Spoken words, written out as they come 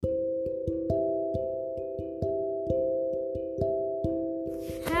Hello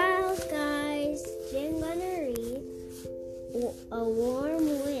guys, I'm gonna read A Warm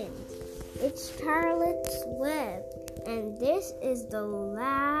Wind. It's Charlotte's Web, and this is the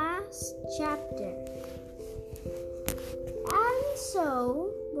last chapter. And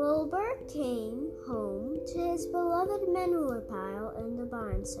so Wilbur came home to his beloved manure pile in the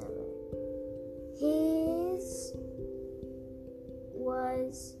barn cellar. His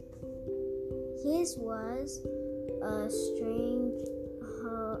was a strange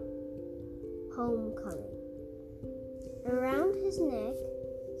homecoming. Around his neck,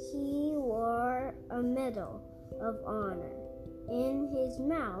 he wore a medal of honor. In his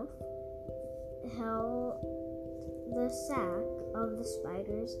mouth held the sack of the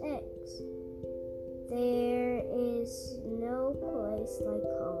spider's eggs. There is no place like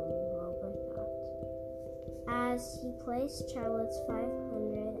home, Wilbur thought, as he placed Charlotte's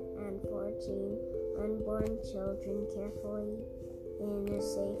 514 unborn children carefully in a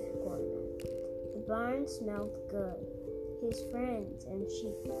safe corner. The barn smelled good. His friends and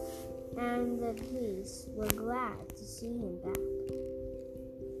sheep and the geese were glad to see him back.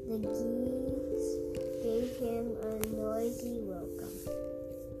 The geese gave him a noisy welcome.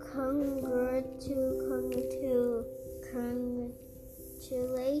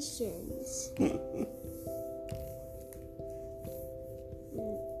 Congratulations,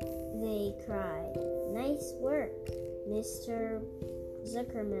 they cried. Nice work. Mr.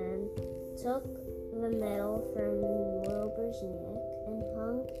 Zuckerman took the medal from Wilbur's neck and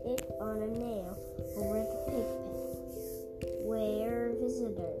hung it on a nail over the pig pen, where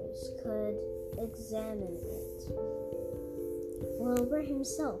visitors could examine it. Wilbur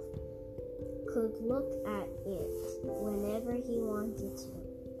himself could look at it whenever he wanted to.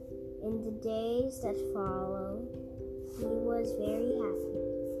 In the days that followed, he was very happy.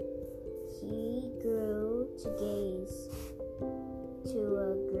 He grew to gaze to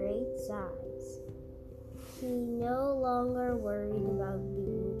a great size. He no longer worried about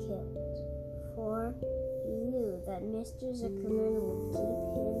being killed, for he knew that Mr. Zuckerman would keep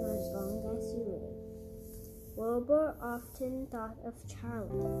him as long as he lived. Wilbur often thought of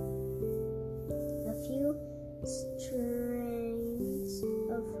Charlotte. A few strands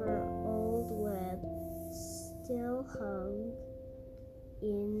of her old web still hung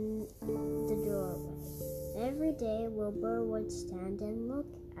in the doorway. Every day Wilbur would stand and look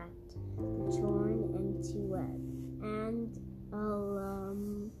at the torn, empty web, and a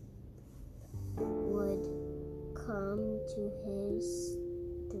lump would come to his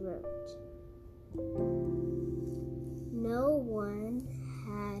throat. No one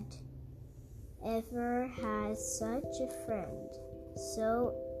had ever had such a friend,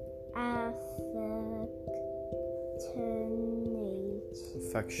 so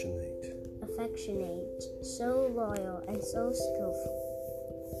affectionate, so loyal, and so skillful.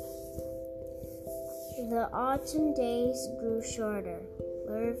 The autumn days grew shorter.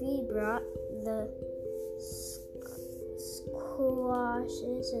 Lurvy brought the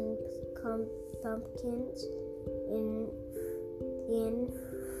squashes and pumpkins in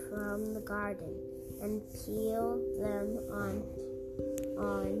from the garden and peeled them on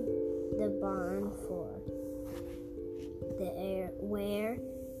the barn floor, where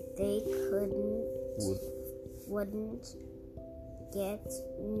they wouldn't get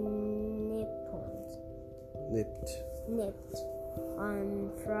nipped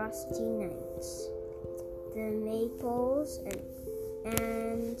on frosty nights. The maples and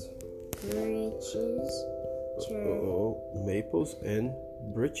birches maples and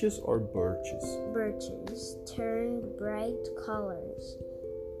britches or birches? Birches turned bright colors,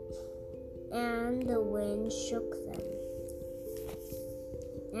 and the wind shook them,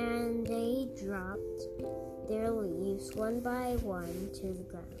 and they dropped their leaves one by one to the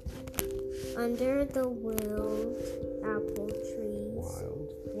ground. Under the wild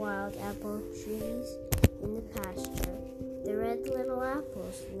apple trees in the pasture, the red little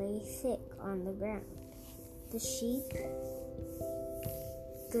apples lay thick on the ground. The sheep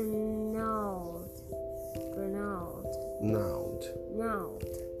gnawed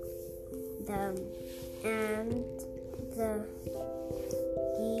them, and the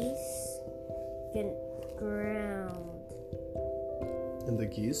geese ground. And the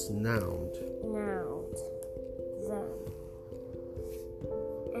geese gnawed them.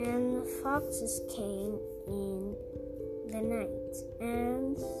 And the foxes came in the night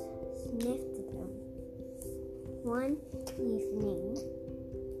and sniffed them. One evening,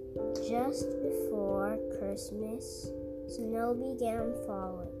 just before Christmas, snow began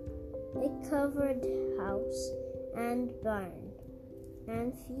falling. It covered house and barn,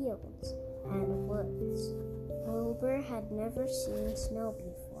 and fields and woods. Wilbur had never seen snow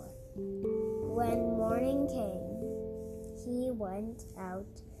before. When morning came, he went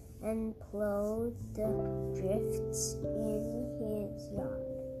out and plowed the drifts in his yard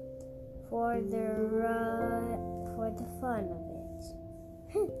for the fun of it.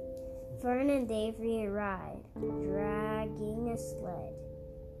 Fern and Avery arrived, dragging a sled.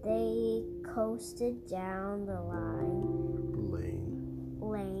 They coasted down the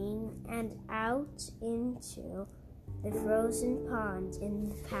lane and out into the frozen pond in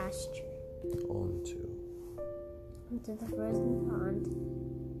the pasture. Into the frozen pond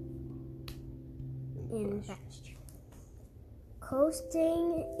in the pasture.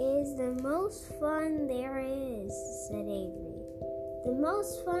 Coasting is the most fun there is, said Avery. The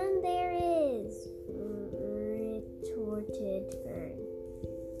most fun there is, retorted Fern,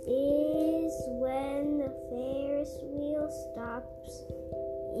 is when the Ferris wheel stops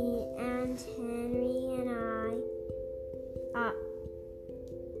and Henry and I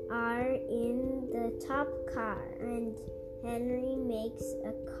are in the top car, and Henry makes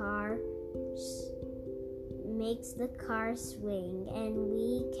the car swing, and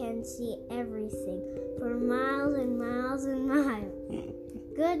we can see everything for miles and miles and miles.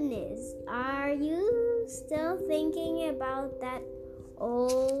 Goodness, are you still thinking about that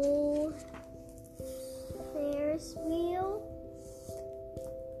old Ferris wheel?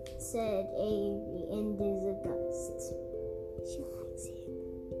 Said Avery in disgust. She likes it.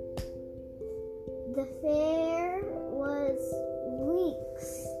 The fair was weeks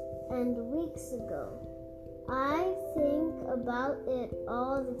and weeks ago. I think about it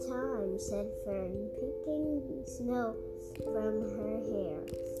all the time, said Fern, picking the snow from her hair.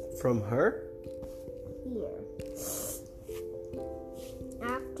 From her? Here.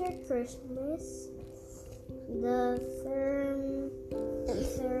 After Christmas, the thermometer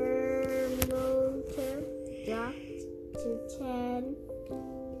dropped to 10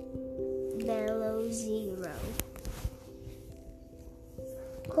 below zero.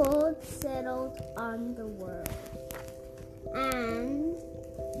 Cold settled on the world, and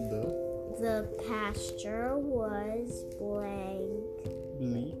the pasture was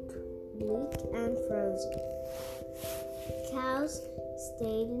bleak and frozen. Cows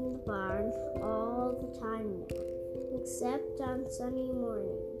stayed in the barn all the time now, except on sunny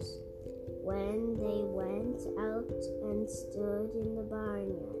mornings when they went out and stood in the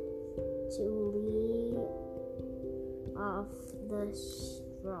barnyard to lee off the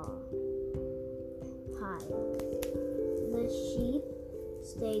straw pile. The sheep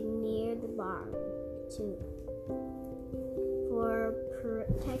stayed near the barn, too, for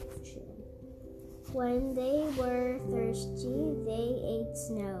protection. When they were thirsty, they ate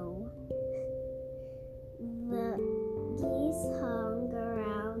snow. The geese hung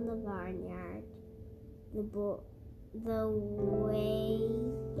around the barnyard. The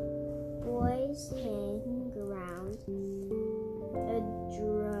boys hung around a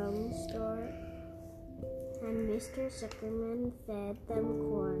drugstore, and Mr. Zuckerman fed them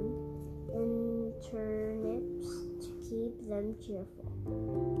corn and turnips to keep them cheerful.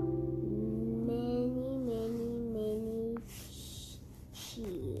 Many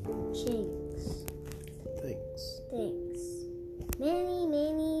chinks. Thanks.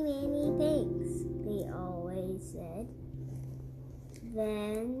 Many thanks, they always said.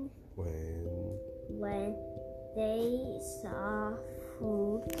 Then, when they saw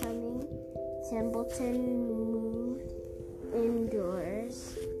food coming, Templeton moved indoors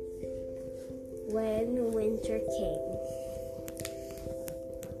when winter came.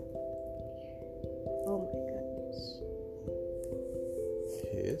 Oh my goodness.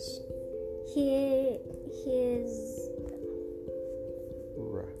 His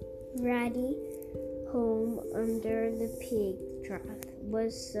ratty home under the pig trough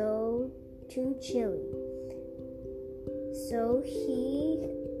was too chilly. So he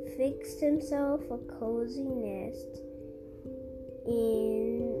fixed himself a cozy nest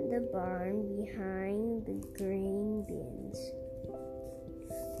in the barn behind the grain bins.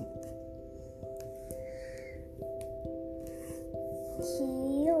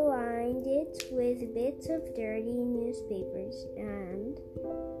 He lined it with bits of dirty newspapers and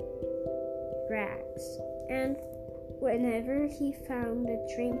rags, and whenever he found a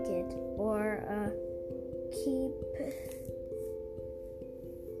trinket or a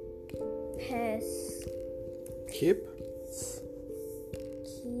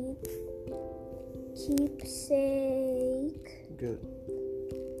keepsake, good,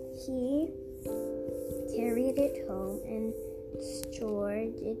 he carried it home and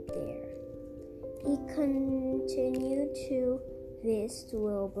stored it there. He continued to visit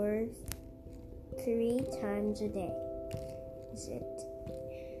Wilbur 3 times a day. Is it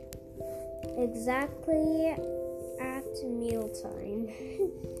exactly at mealtime?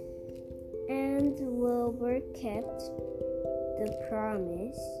 And Wilbur kept the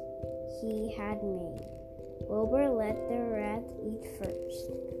promise he had made. Wilbur let the rat eat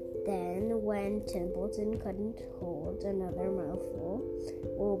first. Then, when Templeton couldn't hold another mouthful,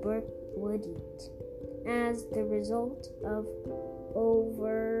 Wilbur would eat. As the result of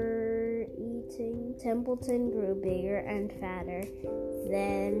overeating, Templeton grew bigger and fatter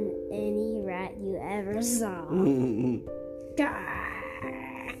than any rat you ever saw. He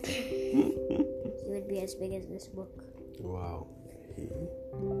would be as big as this book. Wow.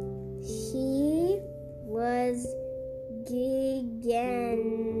 He was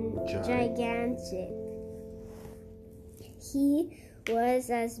gigantic. He was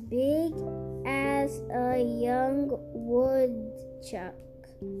as big as a young woodchuck.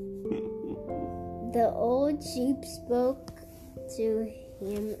 The old sheep spoke to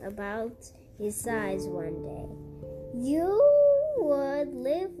him about his size one day. "You would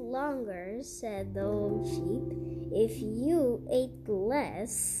live longer," said the old sheep, "if you ate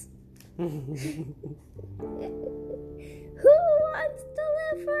less." "Who wants to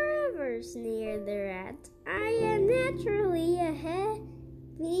live forever?" sneered the rat. "I am naturally a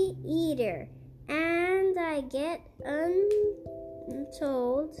heavy eater, and I get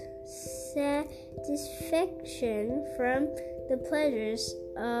untold satisfaction from the pleasures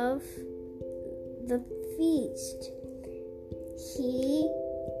of the feast." He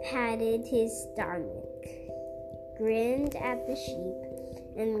patted his stomach, grinned at the sheep,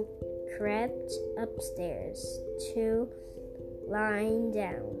 and crept upstairs to lie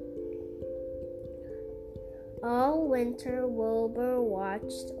down. All winter, Wilbur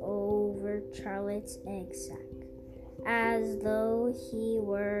watched over Charlotte's egg sack, as though he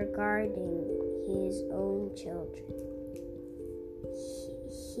were guarding his own children.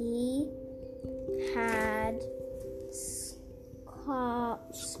 He had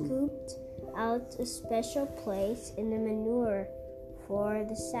scooped out a special place in the manure for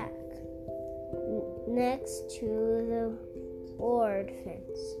the sack, next to the board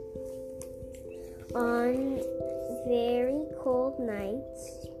fence. On very cold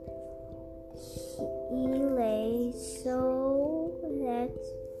nights, he lay so that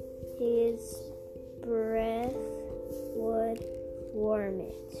his breath would warm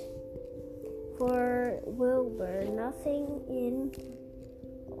it. For Wilbur, nothing in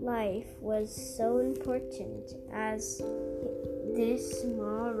life was so important as this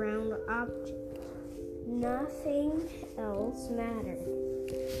small round object. Nothing else mattered.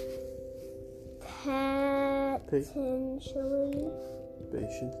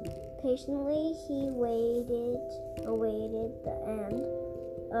 Patiently, he awaited the end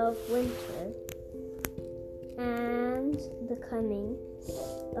of winter and the coming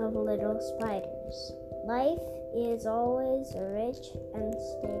of little spiders. Life is always a rich and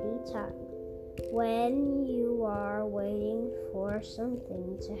steady time when you are waiting for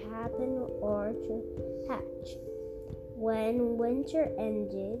something to happen or to hatch. When winter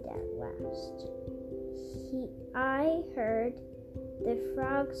ended at last, "I heard the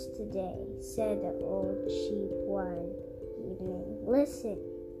frogs today," said the old sheep one evening. "Listen,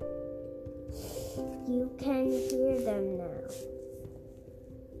 you can hear them now."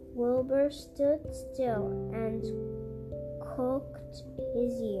 Wilbur stood still and cocked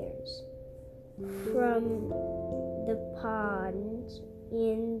his ears. From the pond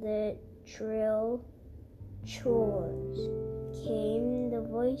in the shrill chorus came the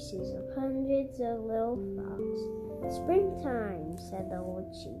voices of hundreds of little frogs. "Springtime," said the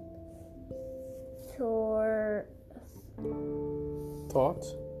old sheep.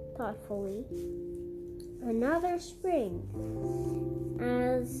 Thoughtfully. "Another spring."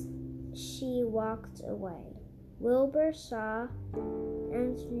 As she walked away, Wilbur saw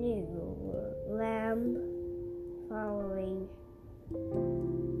and knew Lamb following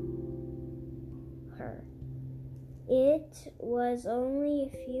her. It was only a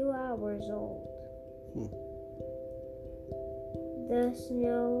few hours old. The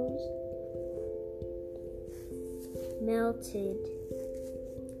snows melted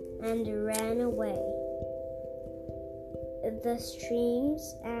and ran away. The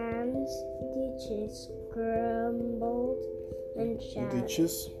streams and ditches grumbled and chattered.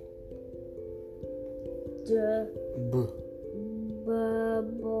 Ditches?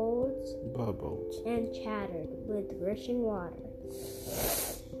 Bubbled and chattered with rushing water.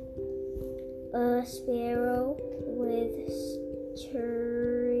 A sparrow with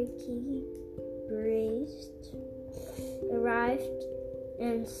turkey breast arrived arrived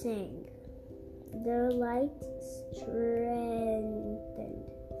and sang. The light strengthened.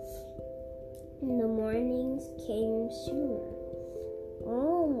 The mornings came sooner.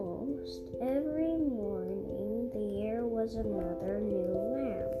 Almost every morning there was another new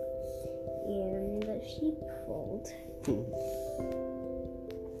lamb in the sheepfold.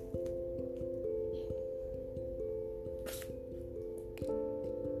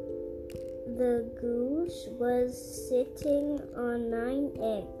 The goose was sitting on 9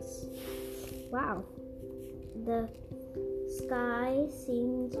 eggs. Wow. The sky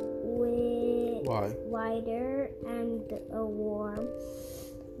seemed wider and a warm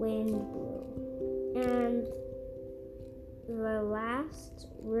wind blew. And the last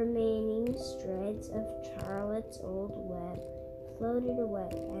remaining shreds of Charlotte's old web floated away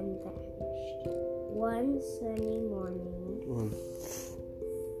and vanished. One sunny morning.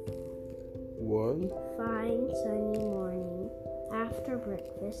 One fine sunny morning, after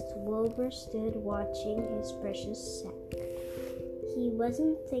breakfast, Wilbur stood watching his precious sack. He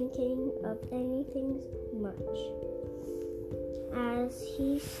wasn't thinking of anything much. As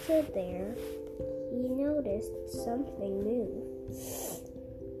he stood there, he noticed something move.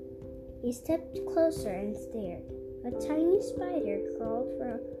 He stepped closer and stared. A tiny spider crawled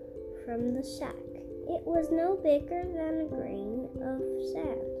from the sack. It was no bigger than a grain of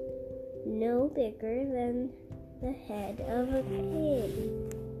sand. No bigger than the head of a pig.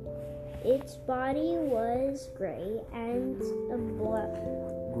 Its body was gray and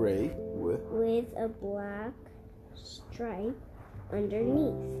with a black stripe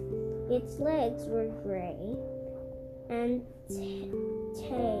underneath. Its legs were gray and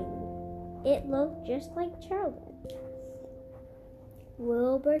tame. It looked just like Charlotte.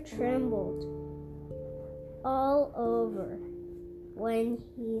 Wilbur trembled all over when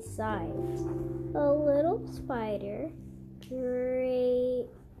he saw it. A little spider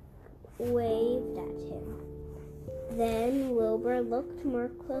waved at him. Then Wilbur looked more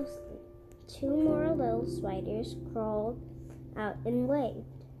closely. 2 more little spiders crawled out and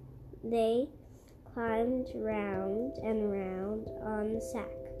waved. They climbed round and round on the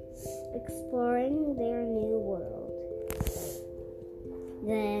sack, exploring their new world.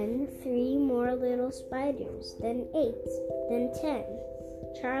 Then 3 more little spiders, then 8, then 10.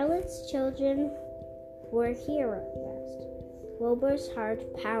 Charlotte's children were here at last. Wilbur's heart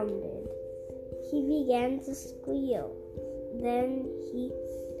pounded. He began to squeal. Then he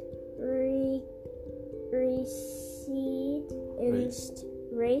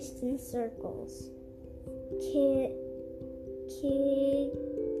raced in circles.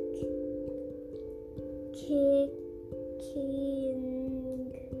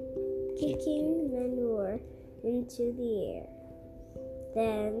 Kicking manure into the air.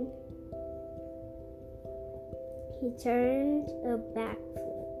 Then he turned a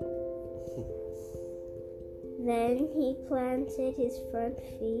backflip. Then he planted his front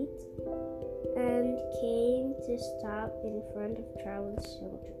feet and came to stop in front of Charlotte's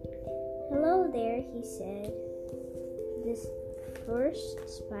children. "Hello there," he said. This first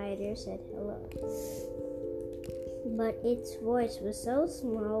spider said hello, but its voice was so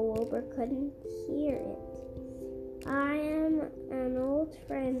small Wilbur couldn't hear it. "I am an old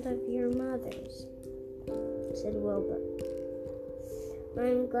friend of your mother's," said Wilbur.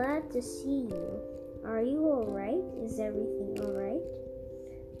 "I'm glad to see you. Are you all right? Is everything all right?"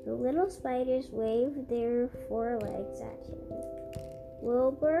 The little spiders waved their forelegs at him.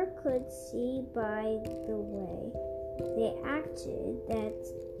 Wilbur could see by the way they acted that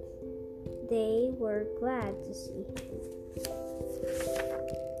they were glad to see him.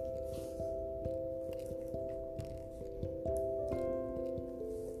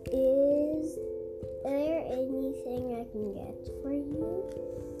 "Is there anything I can get for you?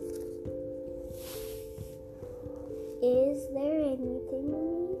 Is there anything you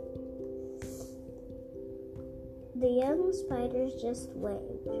need?" The young spiders just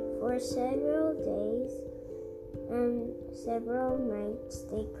waved. For several days and several nights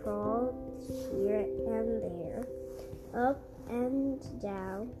they crawled here and there, up and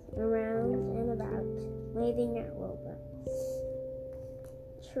down, around and about, waving at Wilbur,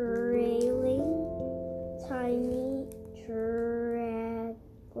 trailing tiny drag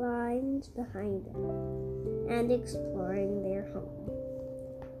lines behind them, and exploring their home.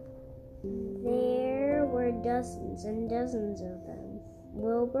 There were dozens and dozens of them.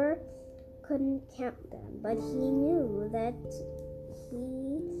 Wilbur couldn't count them, but he knew that he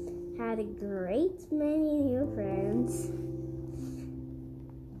had a great many new friends.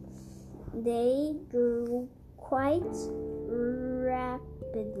 They grew quite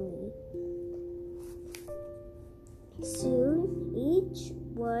rapidly. Soon each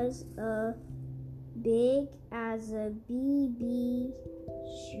was as big as a BB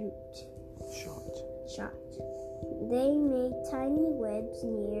shot. They made tiny webs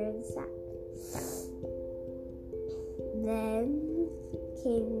near the sack. Then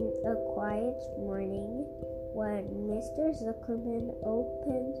came a quiet morning when Mr. Zuckerman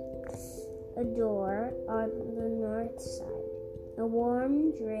opened a door on the north side. A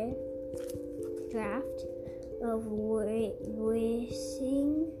warm draft of rising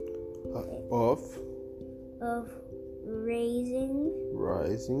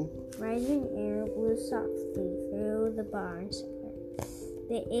air blew softly through the barn cellar.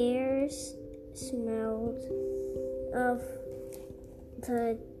 The air smelled of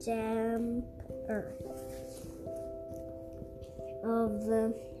the damp earth, of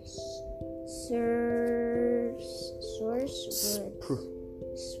the spruce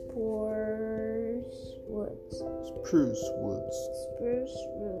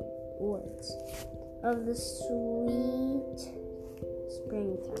woods, of the sweet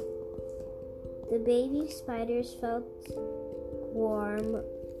springtime. The baby spiders felt warm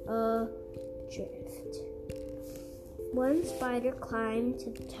adrift. One spider climbed to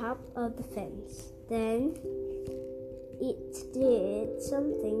the top of the fence. Then it did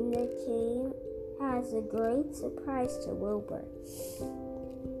something that came as a great surprise to Wilbur.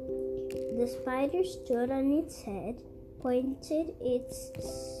 The spider stood on its head, pointed its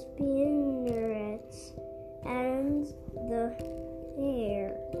spinnerets in the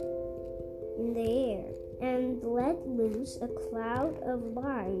air, and let loose a cloud of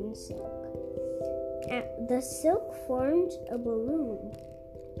line silk. The silk formed a balloon.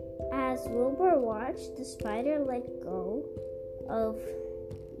 As Wilbur watched, the spider let go of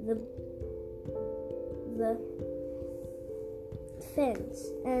the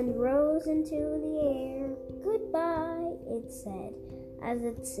fence and rose into the air. "Goodbye," it said as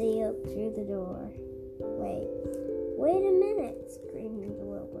it sailed through the doorway. "Wait a minute," screamed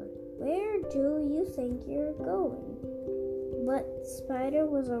Wilbur. "Where do you think you're going?" But the spider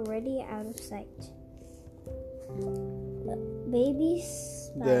was already out of sight.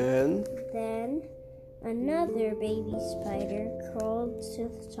 Then another baby spider crawled to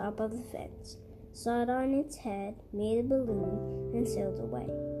the top of the fence, sat on its head, made a balloon, and sailed away.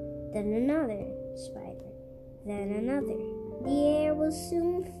 Then another spider, then another. The air was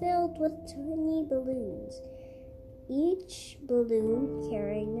soon filled with tiny balloons, each balloon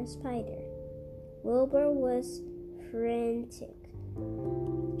carrying a spider. Wilbur was frantic.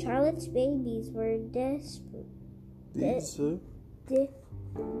 Charlotte's babies were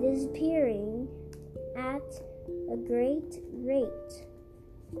disappearing at a great rate.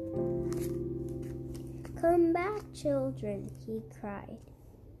 "Come back, children," he cried.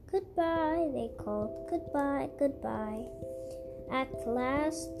 "Goodbye," they called. "Goodbye, goodbye." At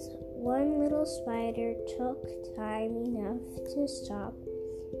last, one little spider took time enough to stop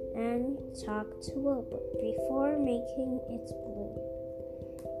and talk to Wilbur before making its balloon.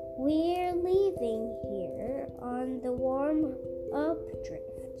 "We're leaving here on the warm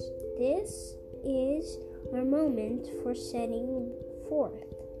updraft. This is our moment for setting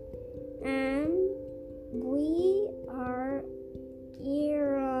forth, and we are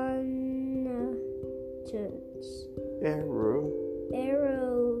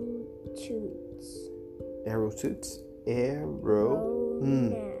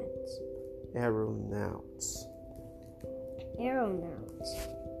aeronauts,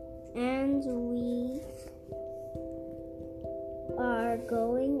 and we are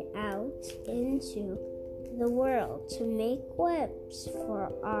going out into the world to make webs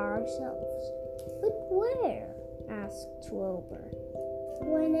for ourselves." "But where?" asked Wilbur.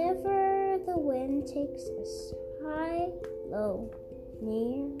 "Whenever the wind takes us, high, low,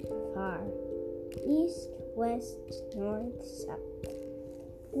 near, far, east, west, north, south.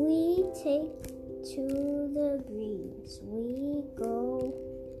 We take to the breeze. We go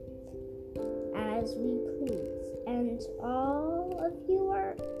as we please. And all of you,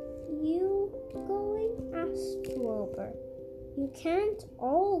 are you going?" asked Wilbur. "You can't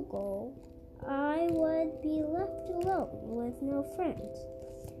all go. I would be left alone with no friends.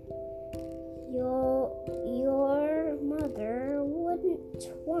 Your mother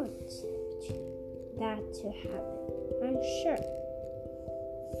wouldn't want that to happen, I'm sure."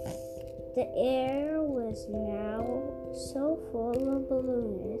 The air was now so full of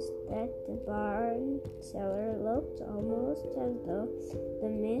balloonists that the barn cellar looked almost as though the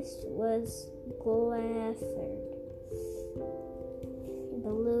mist was gathered.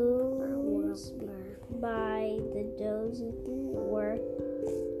 Balloons by the dozen were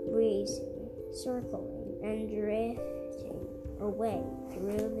breezing, circling, and drifting away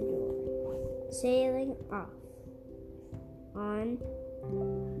through the door, sailing off on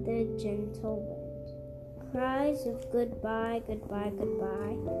the gentle wind. Cries of goodbye, goodbye,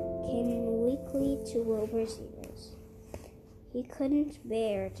 goodbye came weakly to Wilbur's ears. He couldn't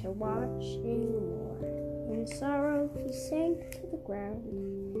bear to watch any more. In sorrow, he sank to the ground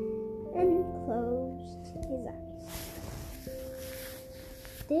and closed his eyes.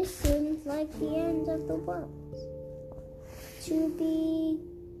 This seemed like the end of the world. To be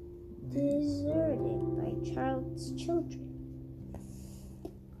deserted by Charlotte's children.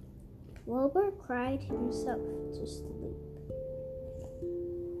 Wilbur cried himself to sleep.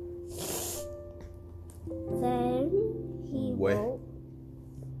 Then he woke.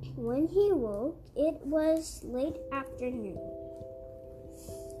 When he woke, it was late afternoon.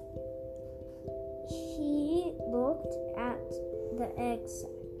 He looked at the egg sack.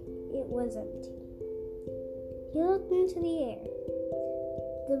 It was empty. He looked into the air.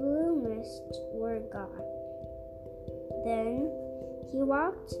 The blue mists were gone. Then he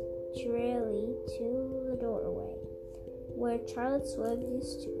walked drearily to the doorway where Charlotte's web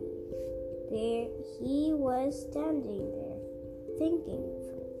used to be. There he was standing there, thinking of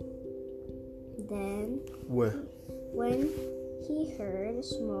her. Then, when he heard a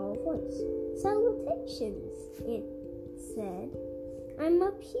small voice, "Salutations," it said. "I'm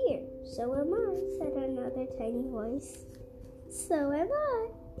up here." "So am I," said another tiny voice. "So am I,"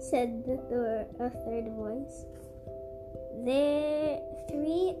 said a third voice. "There,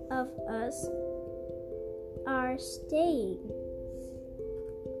 3 of us are staying.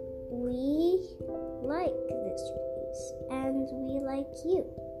 We like this place, and we like you."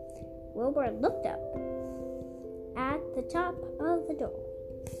 Wilbur looked up. At the top of the door,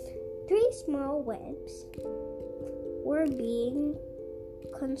 3 small webs were being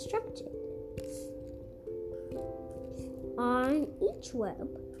constructed. On each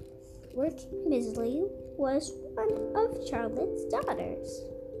web, working busily, was one of Charlotte's daughters.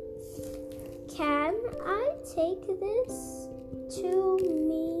 "Can I take this to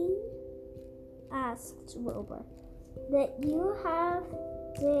mean," asked Wilbur, "that you have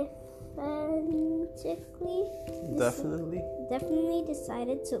definitely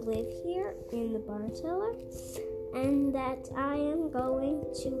decided to live here in the barn cellar, and that I am going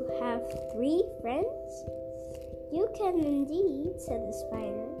to have 3 friends?" "You can indeed," said the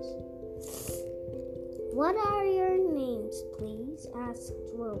spiders. "What are your names, please?" asked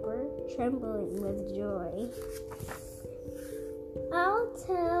Wilbur, trembling with joy. "I'll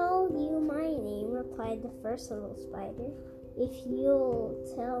tell you my name," replied the first little spider, "if you'll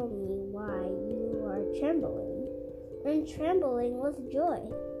tell me why you are trembling." "I'm trembling with joy,"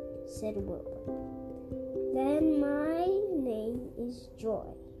 said Wilbur. "Then my name is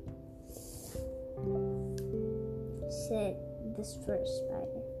Joy," said the first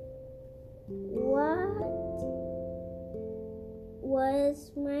spider. "What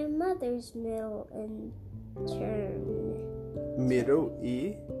was my mother's middle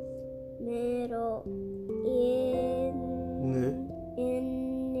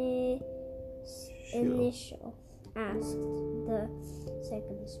initial? Asked the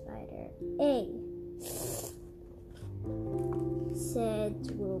second spider. "A,"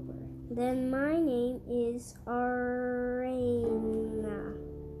 said Wilbur. "Then my name is Arania,"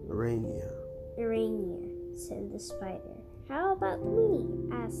 said the spider. "How about me?"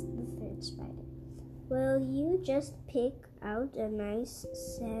 asked the third spider. "Will you just pick out a nice,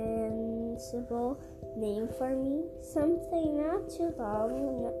 sensible name for me? Something not too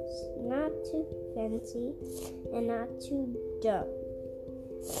long, not too fancy, and not too dumb."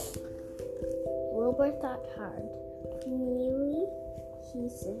 Wilbur thought hard. "Neely," he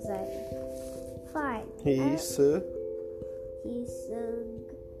said. "Fine."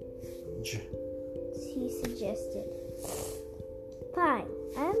 He suggested. "Fine,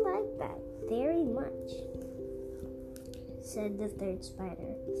 I like that very much," said the third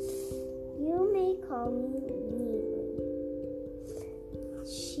spider. "You may call me Neely."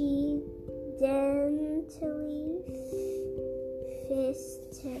 She daintily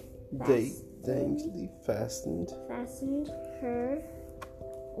fastened her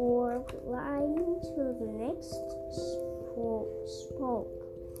orb line to the next spoke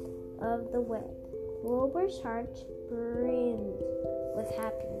of the web. Wilbur's heart brimmed with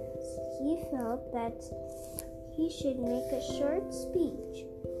happiness. He felt that he should make a short speech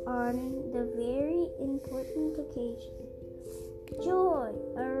on the very important occasion. "Joy,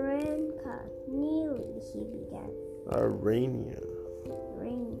 Aranka, Neely," he began. Arania.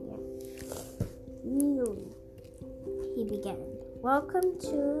 "Neely," he began. "Welcome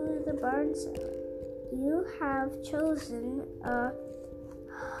to the barn cellar. You have chosen a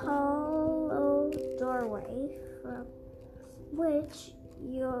hollow doorway from which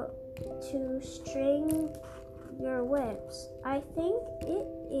you're to string your webs. I think it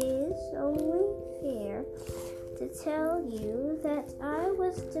is only fair to tell you that I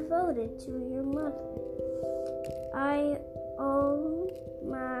was devoted to your mother. I owe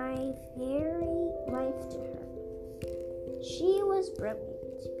my very life to her. She was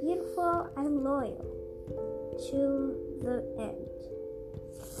brilliant, beautiful, and loyal to the end.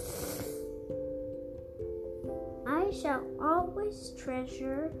 I shall always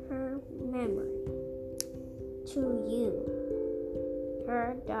treasure her memory. To you,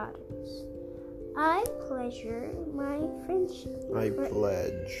 her daughters, I pledge my friendship.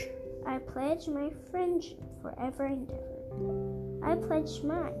 I pledge my friendship forever and ever. I pledge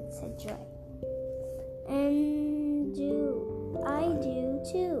mine, said Joy. And I do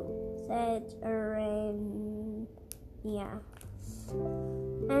too, said Aranya.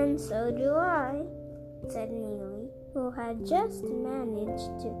 And so do I, said Neely, who had just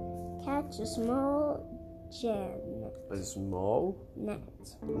managed to catch a small gem. A small net.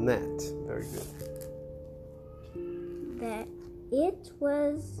 Very good. That it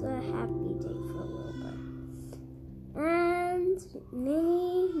was a happy day for Wilbur. And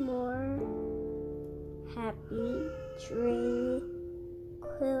many more happy, tranquil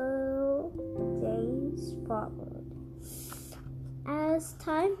days followed. As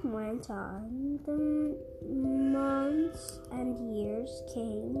time went on, the months and years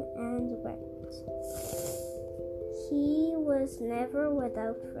came and went. He was never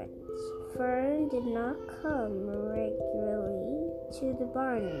without friends. Fern did not come regularly to the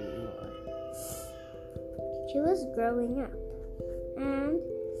barn anymore. She was growing up and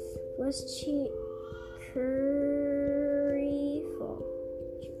was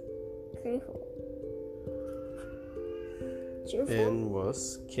And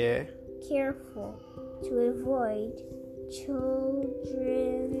was careful to avoid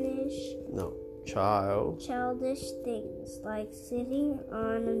childish things like sitting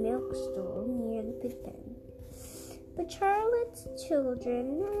on a milk stool near the pig pen. But Charlotte's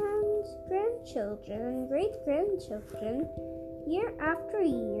children and grandchildren and great-grandchildren, year after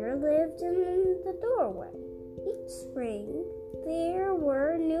year, lived in the doorway. Each spring, there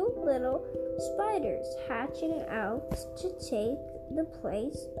were new little spiders hatching out to take the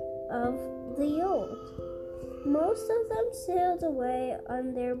place of the old. Most of them sailed away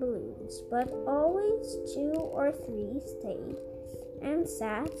on their balloons, but always 2 or 3 stayed and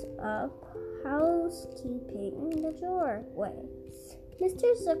sat up housekeeping the doorway.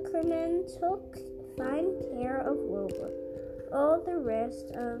 Mr. Zuckerman took fine care of Wilbur all the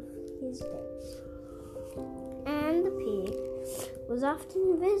rest of his days, and the pig was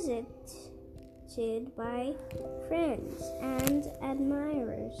often visited by friends and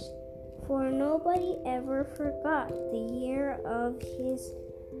admirers, for nobody ever forgot the year of his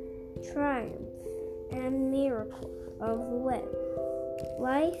triumph and miracle of the web.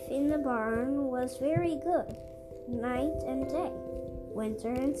 Life in the barn was very good, night and day, winter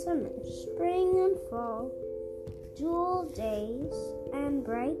and summer, spring and fall, dull days and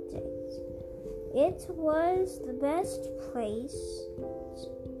bright days. It was the best place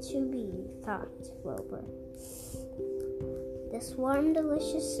to be, thought Wilbur. This warm,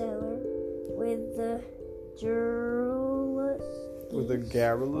 delicious cellar with the garrulous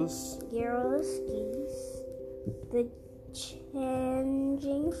geese, the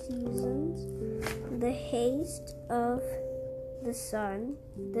changing seasons, the haste of the sun,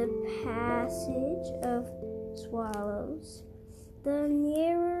 the passage of swallows, the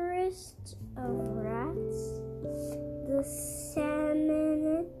nearest of rats, the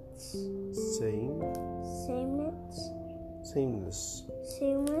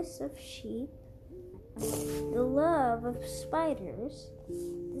sameness of sheep, the love of spiders,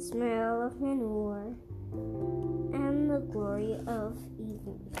 the smell of manure, and the glory of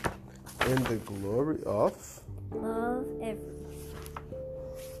evening. And the glory of everything.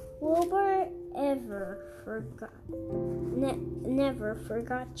 Wilbur never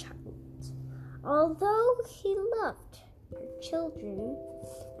forgot Charlotte, although he loved her children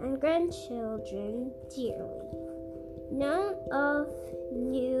and grandchildren dearly. None of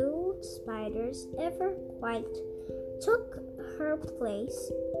new spiders ever quite took her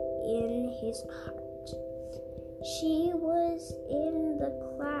place in his heart. She was in the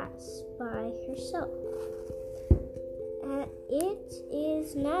class by herself. It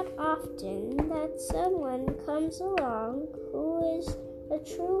is not often that someone comes along who is a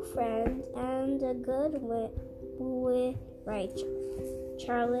true friend and a good writer.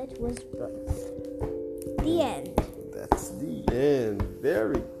 Charlotte was both. The end. That's the end.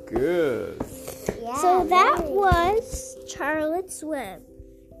 Very good. Yeah, so that was Charlotte's Web.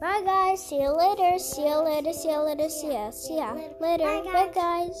 Bye guys. See you later. See you later. See you later. See ya. Later. Bye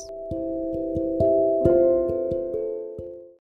guys.